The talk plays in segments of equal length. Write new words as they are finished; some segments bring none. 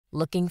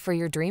Looking for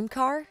your dream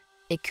car?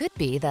 It could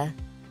be the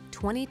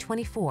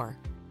 2024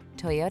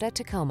 Toyota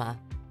Tacoma.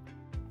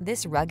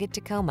 This rugged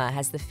Tacoma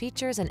has the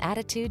features and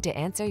attitude to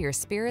answer your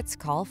spirit's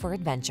call for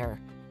adventure.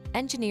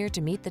 Engineered to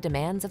meet the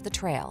demands of the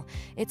trail,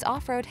 its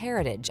off-road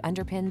heritage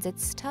underpins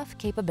its tough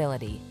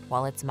capability,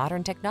 while its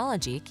modern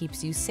technology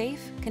keeps you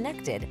safe,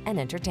 connected, and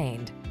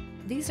entertained.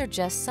 These are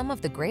just some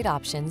of the great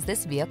options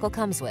this vehicle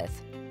comes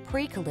with: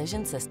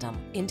 pre-collision system,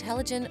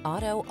 intelligent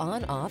auto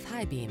on-off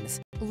high beams,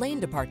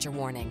 lane departure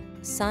warning,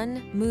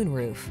 sun,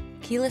 moonroof,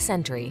 keyless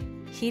entry,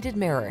 heated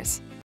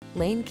mirrors,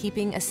 lane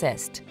keeping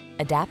assist,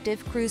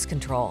 adaptive cruise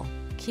control,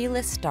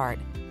 keyless start,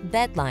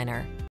 bed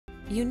liner.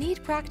 You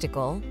need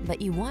practical,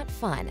 but you want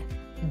fun.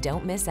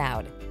 Don't miss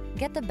out.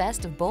 Get the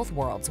best of both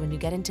worlds when you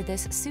get into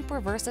this super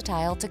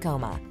versatile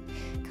Tacoma.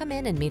 Come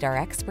in and meet our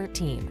expert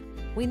team.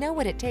 We know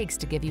what it takes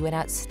to give you an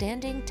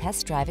outstanding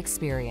test drive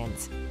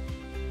experience.